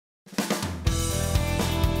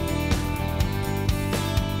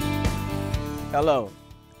Hello,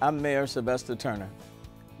 I'm Mayor Sylvester Turner.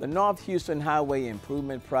 The North Houston Highway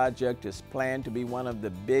Improvement Project is planned to be one of the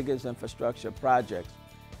biggest infrastructure projects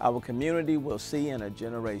our community will see in a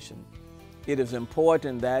generation. It is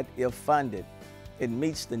important that, if funded, it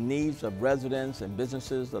meets the needs of residents and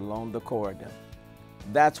businesses along the corridor.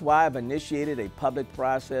 That's why I've initiated a public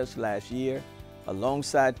process last year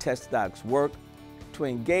alongside TxDOT's work to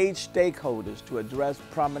engage stakeholders to address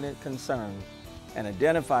prominent concerns and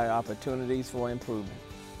identify opportunities for improvement.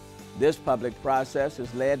 This public process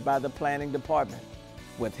is led by the Planning Department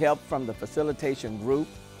with help from the Facilitation Group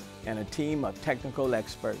and a team of technical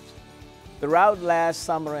experts. Throughout last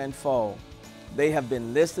summer and fall, they have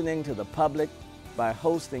been listening to the public by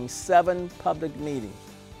hosting 7 public meetings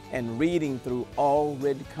and reading through all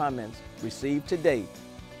written comments received to date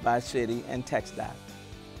by City and TxDOT.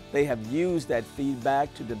 They have used that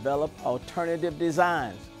feedback to develop alternative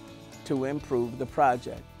designs to improve the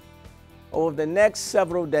project. Over the next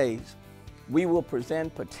several days, we will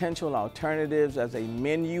present potential alternatives as a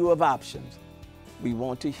menu of options. We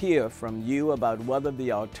want to hear from you about whether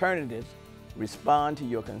the alternatives respond to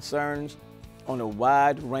your concerns on a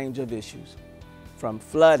wide range of issues, from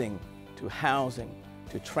flooding to housing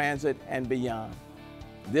to transit and beyond.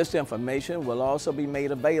 This information will also be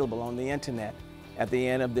made available on the internet at the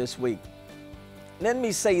end of this week. Let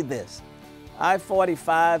me say this.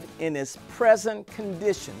 I-45 in its present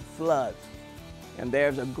condition floods, and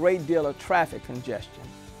there's a great deal of traffic congestion.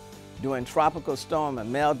 During Tropical Storm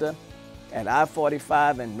Imelda at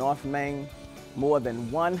I-45 in North Main, more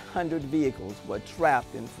than 100 vehicles were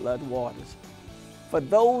trapped in flood waters. For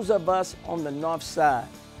those of us on the north side,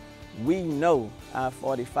 we know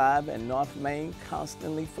I-45 and North Main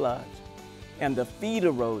constantly floods, and the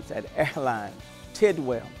feeder roads at Airline,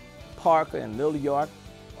 Tidwell, Parker, and Little York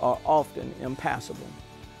are often impassable.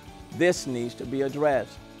 This needs to be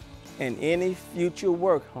addressed, and any future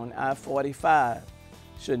work on I-45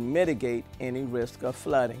 should mitigate any risk of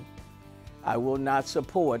flooding. I will not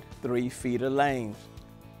support 3 feeder lanes.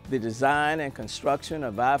 The design and construction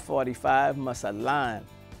of I-45 must align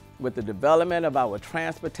with the development of our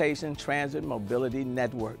transportation transit mobility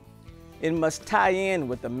network. It must tie in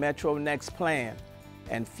with the Metro Next plan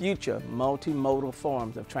and future multimodal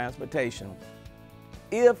forms of transportation.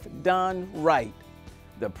 If done right,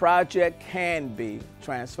 the project can be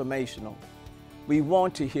transformational. We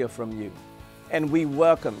want to hear from you, and we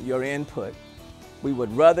welcome your input. We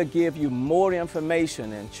would rather give you more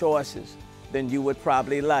information and choices than you would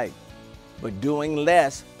probably like, but doing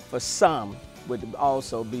less for some would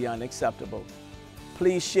also be unacceptable.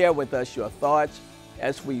 Please share with us your thoughts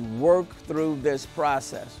as we work through this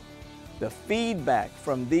process. The feedback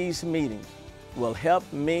from these meetings will help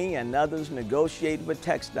me and others negotiate with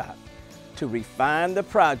TxDOT to refine the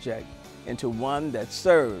project into one that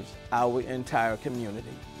serves our entire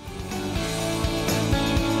community.